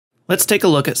Let's take a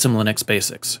look at some Linux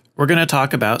basics. We're going to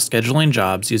talk about scheduling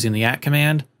jobs using the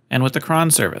command and with the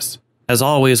cron service. As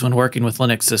always, when working with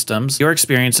Linux systems, your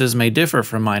experiences may differ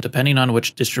from mine depending on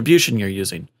which distribution you're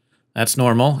using. That's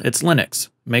normal, it's Linux.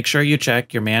 Make sure you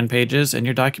check your man pages and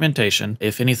your documentation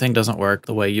if anything doesn't work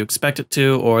the way you expect it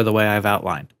to or the way I've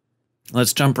outlined.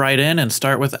 Let's jump right in and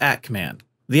start with the command.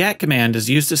 The command is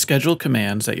used to schedule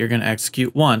commands that you're going to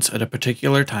execute once at a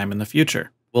particular time in the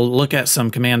future. We'll look at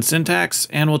some command syntax,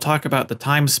 and we'll talk about the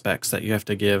time specs that you have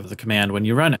to give the command when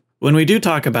you run it. When we do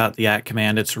talk about the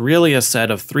command, it's really a set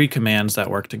of three commands that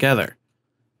work together.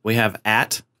 We have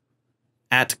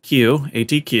 @q,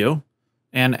 ATQ,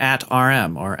 and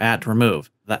 @rm, or @remove.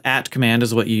 The command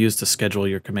is what you use to schedule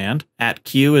your command.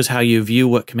 @q is how you view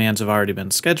what commands have already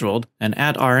been scheduled, and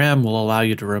 @rm will allow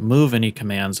you to remove any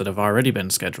commands that have already been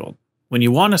scheduled. When you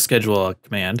want to schedule a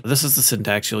command, this is the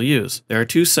syntax you'll use. There are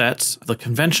two sets. The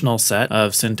conventional set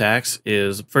of syntax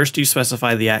is first you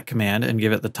specify the command and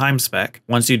give it the time spec.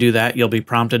 Once you do that, you'll be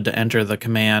prompted to enter the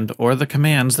command or the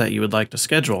commands that you would like to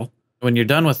schedule. When you're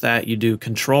done with that, you do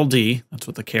Control-D, that's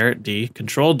with the $D,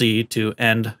 Control-D to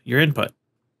end your input.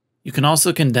 You can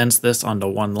also condense this onto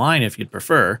one line if you'd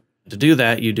prefer. To do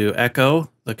that, you do echo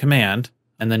the command,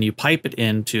 and then you pipe it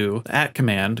into the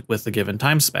command with the given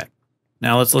time spec.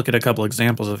 Now let's look at a couple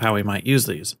examples of how we might use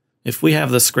these. If we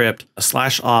have the script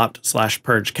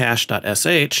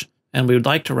 /opt/purgecache.sh, and we would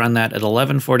like to run that at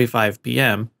 11:45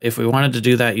 p.m., if we wanted to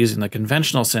do that using the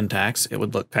conventional syntax, it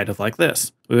would look kind of like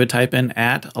this. We would type in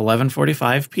at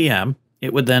 11:45 p.m.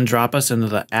 It would then drop us into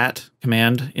the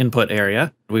command input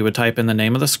area. We would type in the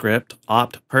name of the script,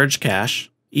 opt purge cache.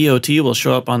 EOT will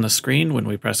show up on the screen when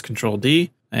we press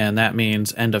Control-D, and that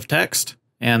means end of text,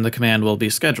 and the command will be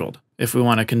scheduled. If we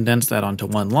want to condense that onto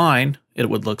one line, it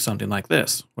would look something like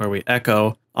this, where we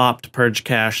echo opt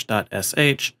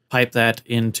purgecache.sh, pipe that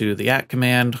into the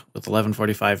command with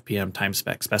 11:45 p.m. time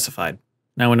spec specified.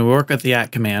 Now when we work with the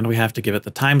command, we have to give it the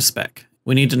time spec.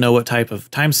 We need to know what type of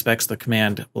time specs the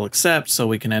command will accept so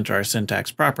we can enter our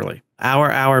syntax properly.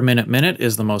 Hour, minute, minute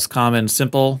is the most common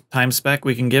simple time spec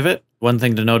we can give it. One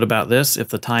thing to note about this, if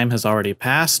the time has already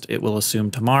passed, it will assume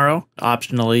tomorrow.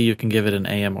 Optionally, you can give it an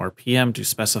AM or PM to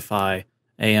specify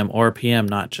AM or PM,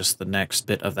 not just the next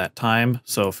bit of that time.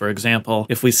 So for example,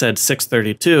 if we said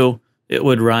 6:32, it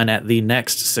would run at the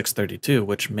next 6:32,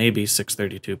 which may be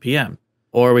 6:32 PM.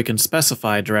 Or we can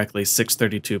specify directly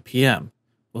 6:32 PM.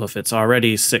 Well, if it's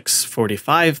already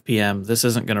 6:45 p.m., this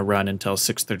isn't going to run until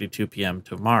 6:32 p.m.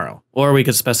 tomorrow. Or we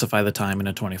could specify the time in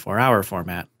a 24-hour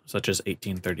format, such as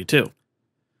 1832.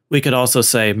 We could also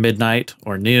say midnight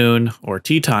or noon or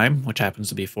tea time, which happens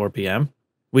to be 4 p.m.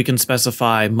 We can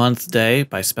specify month day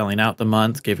by spelling out the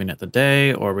month, giving it the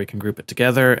day, or we can group it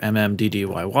together,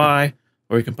 MMDDYY,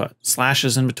 or we can put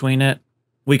slashes in between it.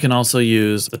 We can also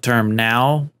use the term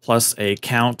now plus a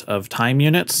count of time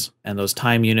units, and those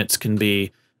time units can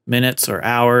be minutes or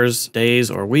hours, days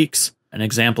or weeks. An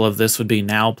example of this would be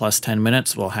now plus 10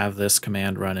 minutes, we'll have this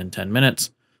command run in 10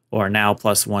 minutes, or now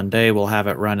plus 1 day, we'll have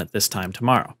it run at this time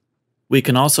tomorrow. We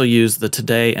can also use the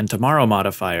today and tomorrow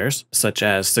modifiers, such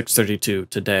as 6:32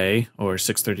 today or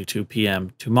 6:32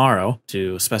 p.m. tomorrow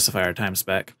to specify our time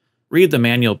spec. Read the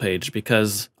manual page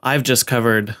because I've just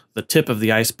covered the tip of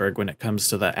the iceberg when it comes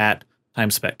to the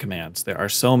time spec commands. There are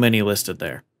so many listed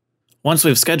there. Once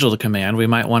we've scheduled a command, we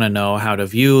might want to know how to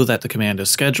view that the command is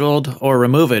scheduled or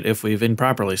remove it if we've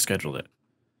improperly scheduled it.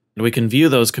 And we can view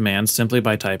those commands simply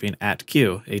by typing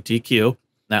 @q, ATQ.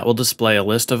 That will display a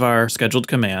list of our scheduled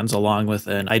commands along with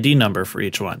an ID number for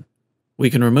each one. We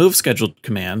can remove scheduled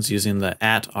commands using the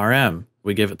 @rm.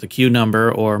 We give it the queue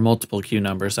number or multiple queue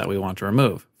numbers that we want to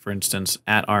remove. For instance,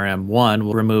 @rm1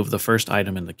 will remove the first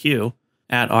item in the queue.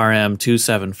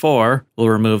 @rm274 will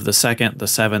remove the second, the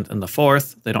seventh, and the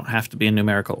fourth. They don't have to be in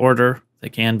numerical order. They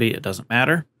can be, it doesn't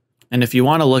matter. And if you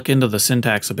want to look into the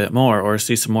syntax a bit more or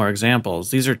see some more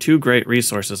examples, these are two great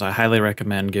resources I highly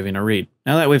recommend giving a read.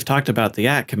 Now that we've talked about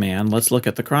the command, let's look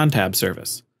at the cron tab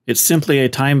service. It's simply a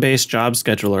time-based job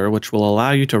scheduler which will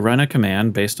allow you to run a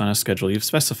command based on a schedule you've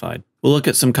specified. We'll look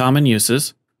at some common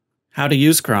uses, how to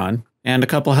use cron, and a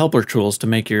couple helper tools to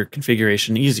make your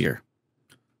configuration easier.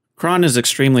 Cron is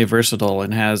extremely versatile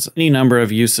and has any number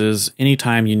of uses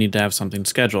anytime you need to have something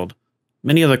scheduled.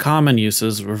 Many of the common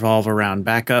uses revolve around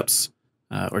backups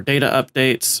or data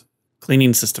updates,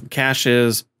 cleaning system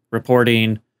caches,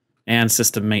 reporting, and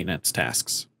system maintenance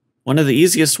tasks. One of the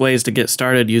easiest ways to get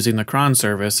started using the cron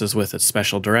service is with its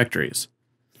special directories.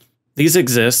 These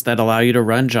exist that allow you to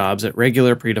run jobs at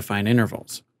regular predefined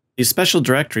intervals. These special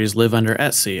directories live under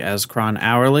etc as cron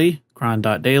hourly,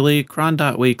 cron.daily,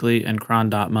 cron.weekly, and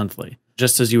cron.monthly.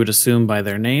 Just as you would assume by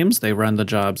their names, they run the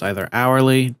jobs either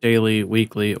hourly, daily,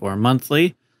 weekly, or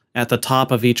monthly at the top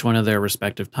of each one of their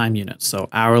respective time units. So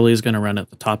hourly is going to run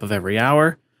at the top of every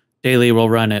hour, daily will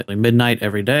run at midnight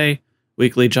every day,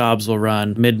 weekly jobs will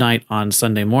run midnight on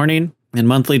Sunday morning, and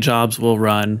monthly jobs will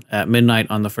run at midnight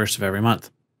on the first of every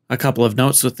month. A couple of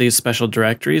notes with these special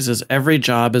directories is every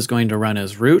job is going to run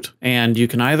as root, and you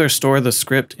can either store the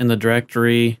script in the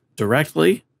directory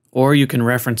directly, or you can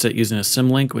reference it using a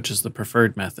symlink, which is the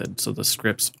preferred method. So the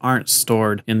scripts aren't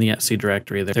stored in the etc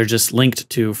directory, they're just linked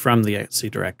to from the etc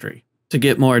directory. To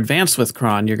get more advanced with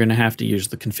cron, you're going to have to use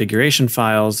the configuration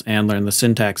files and learn the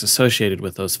syntax associated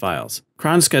with those files.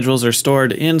 Cron schedules are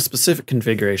stored in specific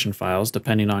configuration files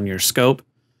depending on your scope.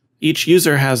 Each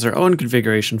user has their own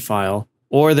configuration file,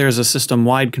 or there's a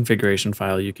system-wide configuration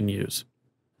file you can use.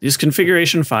 These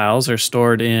configuration files are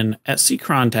stored in etc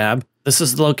cron tab. This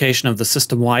is the location of the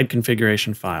system-wide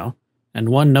configuration file. And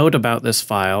one note about this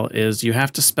file is you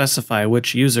have to specify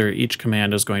which user each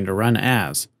command is going to run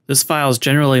as. This file is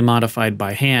generally modified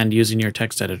by hand using your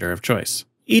text editor of choice.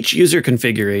 Each user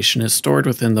configuration is stored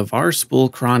within the var spool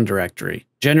cron directory.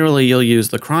 Generally, you'll use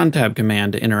the cron tab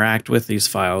command to interact with these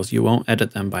files. You won't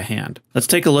edit them by hand. Let's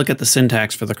take a look at the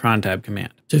syntax for the cron tab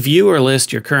command. To view or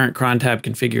list your current cron tab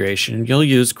configuration, you'll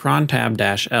use cron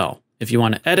tab-L. If you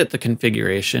want to edit the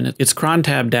configuration, it's cron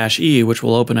tab-E, which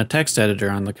will open a text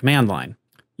editor on the command line.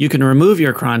 You can remove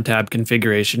your cron tab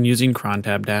configuration using cron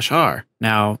tab-R.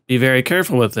 Now, be very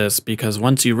careful with this because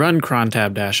once you run cron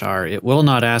tab-R, it will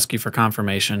not ask you for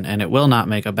confirmation and it will not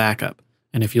make a backup.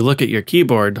 And if you look at your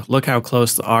keyboard, look how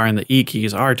close the R and the E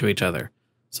keys are to each other.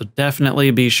 So definitely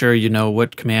be sure you know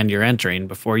what command you're entering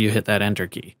before you hit that enter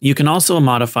key. You can also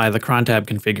modify the cron tab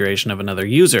configuration of another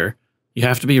user. You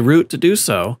have to be root to do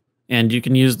so. And you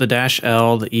can use the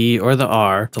 -L, the E, or the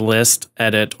R to list,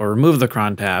 edit, or remove the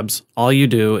cron tabs. All you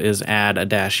do is add a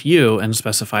 -U and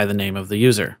specify the name of the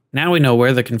user. Now we know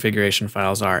where the configuration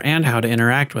files are and how to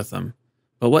interact with them.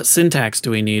 But what syntax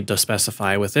do we need to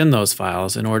specify within those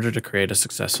files in order to create a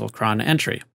successful cron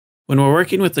entry? When we're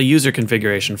working with the user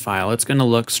configuration file, it's going to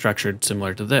look structured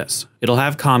similar to this. It'll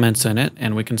have comments in it,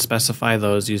 and we can specify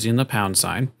those using the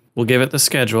 #. We'll give it the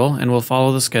schedule, and we'll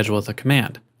follow the schedule with a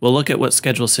command. We'll look at what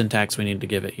schedule syntax we need to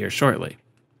give it here shortly.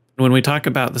 When we talk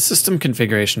about the system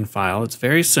configuration file, it's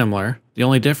very similar. The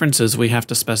only difference is we have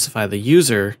to specify the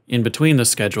user in between the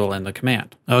schedule and the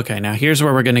command. Okay, now here's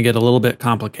where we're going to get a little bit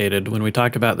complicated when we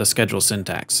talk about the schedule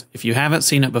syntax. If you haven't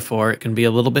seen it before, it can be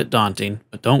a little bit daunting,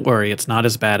 but don't worry, it's not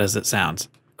as bad as it sounds.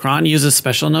 Cron uses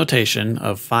special notation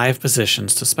of 5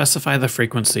 positions to specify the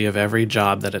frequency of every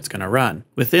job that it's going to run.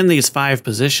 Within these 5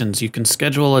 positions, you can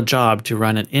schedule a job to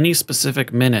run at any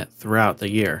specific minute throughout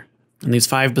the year. And these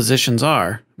 5 positions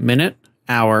are minute,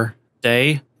 hour,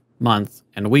 day, month,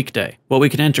 and weekday. What we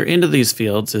can enter into these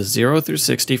fields is 0 through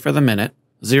 60 for the minute,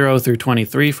 0 through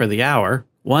 23 for the hour,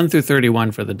 1 through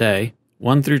 31 for the day,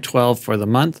 1 through 12 for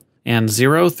the month, and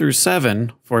 0 through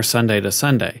 7 for Sunday to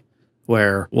Sunday,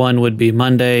 where 1 would be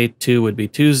Monday, 2 would be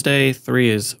Tuesday, 3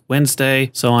 is Wednesday,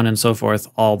 so on and so forth,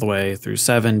 all the way through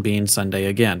 7 being Sunday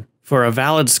again. For a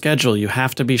valid schedule, you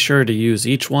have to be sure to use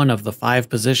each one of the 5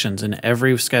 positions in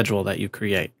every schedule that you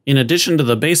create. In addition to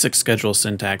the basic schedule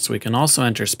syntax, we can also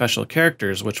enter special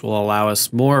characters, which will allow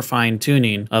us more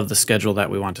fine-tuning of the schedule that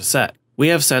we want to set. We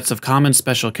have sets of common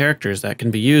special characters that can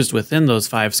be used within those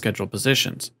 5 schedule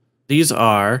positions. These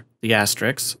are the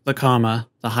asterisk, the comma,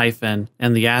 the hyphen,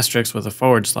 and the asterisk with a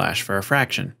 / for a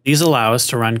fraction. These allow us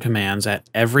to run commands at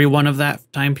every one of that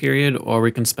time period, or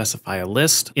we can specify a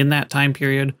list in that time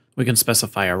period, we can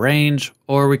specify a range,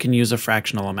 or we can use a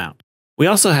fractional amount. We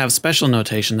also have special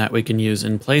notation that we can use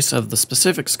in place of the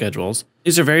specific schedules.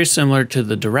 These are very similar to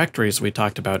the directories we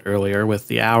talked about earlier with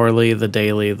the hourly, the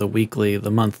daily, the weekly,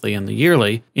 the monthly, and the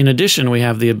yearly. In addition, we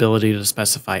have the ability to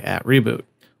specify at reboot.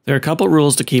 There are a couple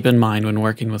rules to keep in mind when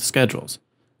working with schedules.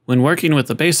 When working with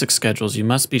the basic schedules, you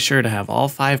must be sure to have all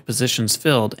 5 positions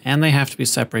filled, and they have to be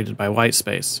separated by white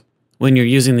space. When you're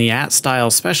using the @style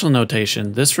special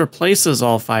notation, this replaces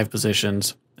all 5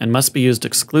 positions and must be used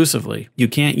exclusively. You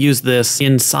can't use this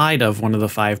inside of one of the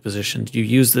 5 positions. You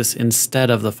use this instead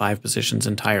of the 5 positions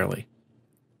entirely.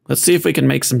 Let's see if we can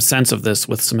make some sense of this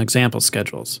with some example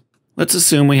schedules. Let's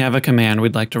assume we have a command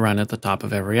we'd like to run at the top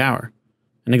of every hour.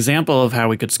 An example of how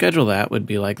we could schedule that would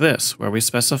be like this, where we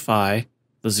specify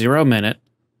the 0 minute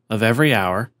of every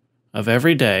hour, of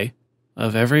every day,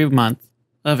 of every month,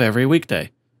 of every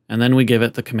weekday, and then we give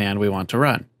it the command we want to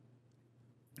run.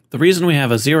 The reason we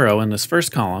have a 0 in this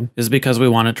first column is because we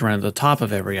want it to run at the top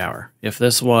of every hour. If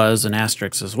this was an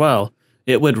asterisk as well,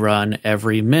 it would run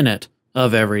every minute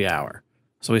of every hour.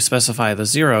 So we specify the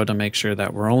 0 to make sure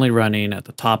that we're only running at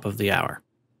the top of the hour.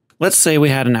 Let's say we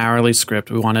had an hourly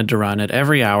script we wanted to run at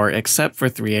every hour except for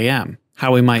 3 a.m.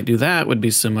 How we might do that would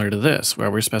be similar to this, where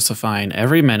we're specifying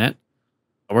every minute.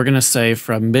 We're going to say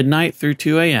from midnight through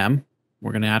 2 a.m.,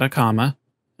 we're going to add a comma,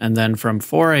 and then from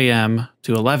 4 a.m.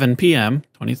 to 11 p.m.,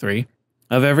 23,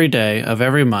 of every day, of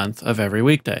every month, of every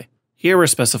weekday. Here we're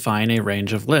specifying a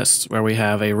range of lists, where we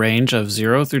have a range of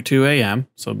 0 through 2 a.m.,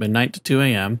 so midnight to 2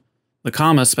 a.m. The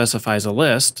comma specifies a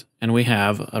list, and we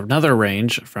have another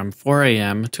range from 4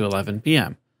 a.m. to 11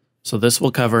 p.m. So this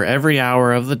will cover every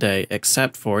hour of the day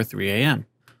except for 3 a.m.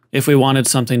 If we wanted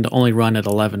something to only run at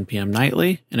 11 p.m.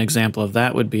 nightly, an example of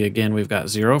that would be, again, we've got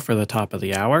 0 for the top of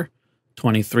the hour,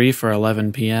 23 for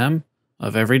 11 p.m.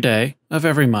 of every day, of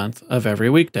every month, of every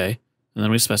weekday, and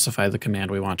then we specify the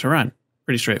command we want to run.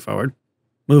 Pretty straightforward.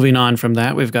 Moving on from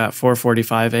that, we've got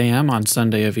 4:45 a.m. on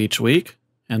Sunday of each week,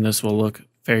 and this will look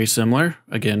very similar.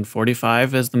 Again,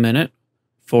 45 is the minute,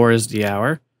 4 is the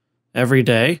hour, every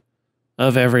day,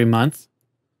 of every month.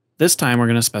 This time we're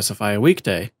going to specify a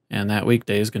weekday, and that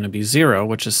weekday is going to be 0,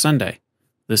 which is Sunday.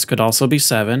 This could also be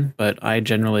 7, but I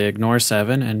generally ignore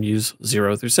 7 and use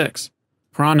 0 through 6.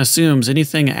 Cron assumes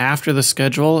anything after the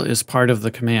schedule is part of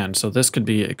the command, so this could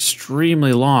be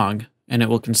extremely long, and it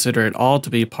will consider it all to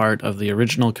be part of the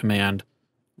original command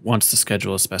once the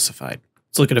schedule is specified.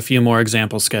 Let's look at a few more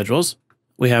example schedules.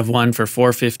 We have one for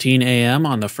 4:15 a.m.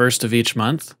 on the first of each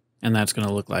month, and that's going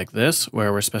to look like this,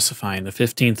 where we're specifying the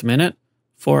 15th minute,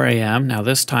 4 a.m. Now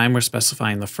this time we're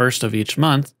specifying the first of each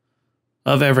month,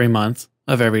 of every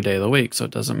day of the week. So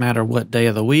it doesn't matter what day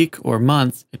of the week or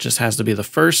month, it just has to be the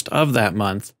first of that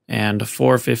month and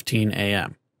 4:15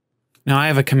 a.m. Now I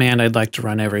have a command I'd like to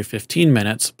run every 15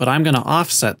 minutes, but I'm going to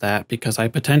offset that because I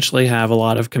potentially have a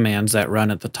lot of commands that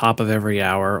run at the top of every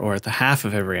hour or at the half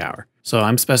of every hour. So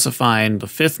I'm specifying the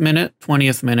 5th minute,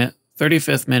 20th minute,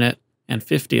 35th minute, and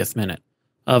 50th minute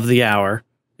of the hour.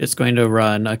 It's going to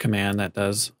run a command that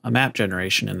does a map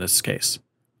generation in this case.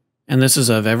 And this is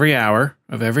of every hour,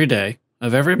 of every day,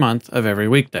 of every month, of every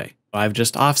weekday. I've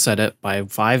just offset it by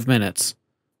 5 minutes.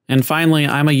 And finally,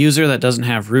 I'm a user that doesn't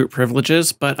have root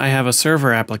privileges, but I have a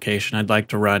server application I'd like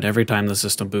to run every time the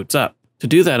system boots up. To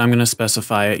do that, I'm going to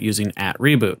specify it using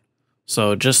 @reboot.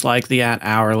 So just like the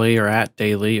 @hourly or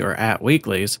 @daily or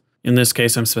 @weeklies, in this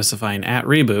case I'm specifying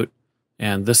 @reboot,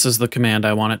 and this is the command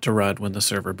I want it to run when the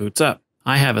server boots up.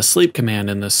 I have a sleep command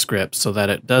in this script so that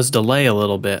it does delay a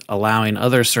little bit, allowing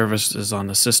other services on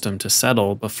the system to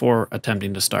settle before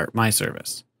attempting to start my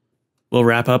service. We'll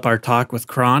wrap up our talk with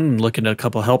cron and look at a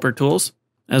couple helper tools.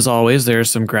 As always, there are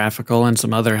some graphical and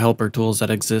some other helper tools that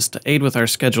exist to aid with our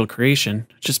schedule creation.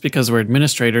 Just because we're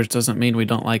administrators doesn't mean we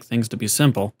don't like things to be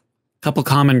simple. A couple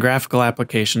common graphical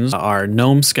applications are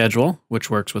GNOME Schedule, which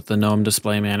works with the GNOME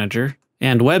Display Manager,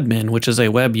 and WebMin, which is a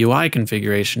web UI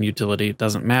configuration utility. It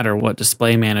doesn't matter what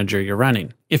display manager you're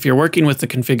running. If you're working with the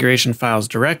configuration files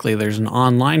directly, there's an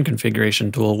online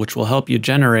configuration tool which will help you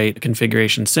generate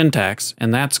configuration syntax,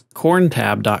 and that's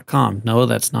crontab.com. No,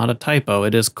 that's not a typo.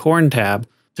 It is crontab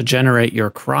to generate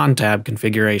your cron tab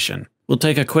configuration. We'll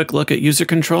take a quick look at user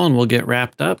control and we'll get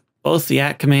wrapped up. Both the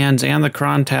 @commands and the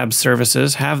cron tab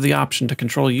services have the option to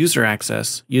control user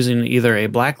access using either a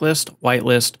blacklist,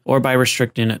 whitelist, or by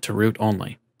restricting it to root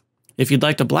only. If you'd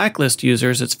like to blacklist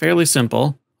users, it's fairly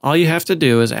simple. All you have to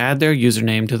do is add their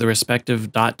username to the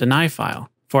respective .deny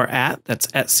file. For that's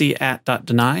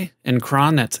etc@.deny, and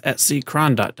cron, that's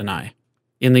etc_cron.deny.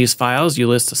 In these files, you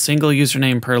list a single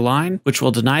username per line, which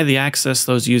will deny the access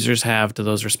those users have to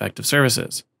those respective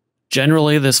services.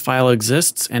 Generally, this file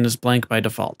exists and is blank by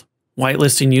default.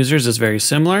 Whitelisting users is very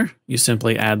similar. You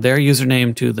simply add their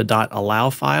username to the .allow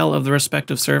file of the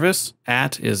respective service.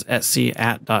 Is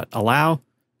etc@.allow,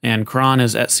 and cron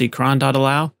is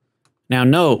etc_cron.allow. Now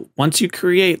note, once you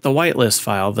create the whitelist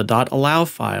file, the .allow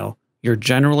file, you're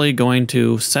generally going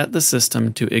to set the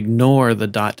system to ignore the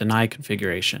 .deny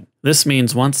configuration. This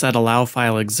means once that allow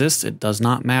file exists, it does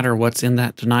not matter what's in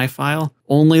that deny file.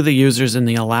 Only the users in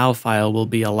the allow file will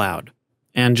be allowed.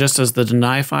 And just as the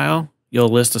deny file, you'll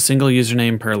list a single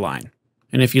username per line.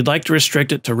 And if you'd like to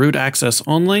restrict it to root access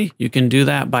only, you can do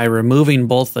that by removing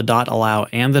both the .allow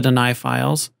and the deny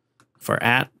files. For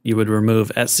you would remove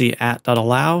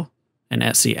etc@.allow and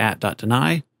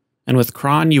etc@.deny. And with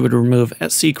cron, you would remove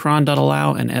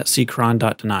etc_cron.allow and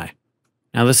etc_cron.deny.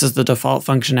 Now this is the default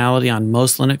functionality on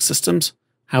most Linux systems.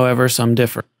 However, some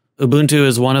differ. Ubuntu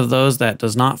is one of those that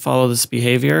does not follow this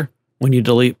behavior. When you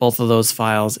delete both of those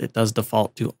files, it does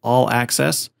default to all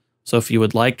access. So if you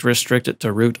would like to restrict it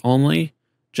to root only,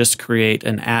 just create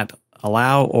an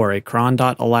 @allow or a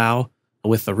cron.allow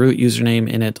with the root username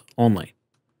in it only.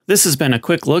 This has been a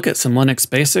quick look at some Linux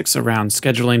basics around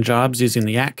scheduling jobs using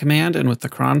the @command and with the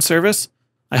cron service.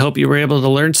 I hope you were able to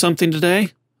learn something today.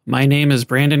 My name is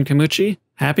Brandon Camucci.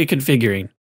 Happy configuring.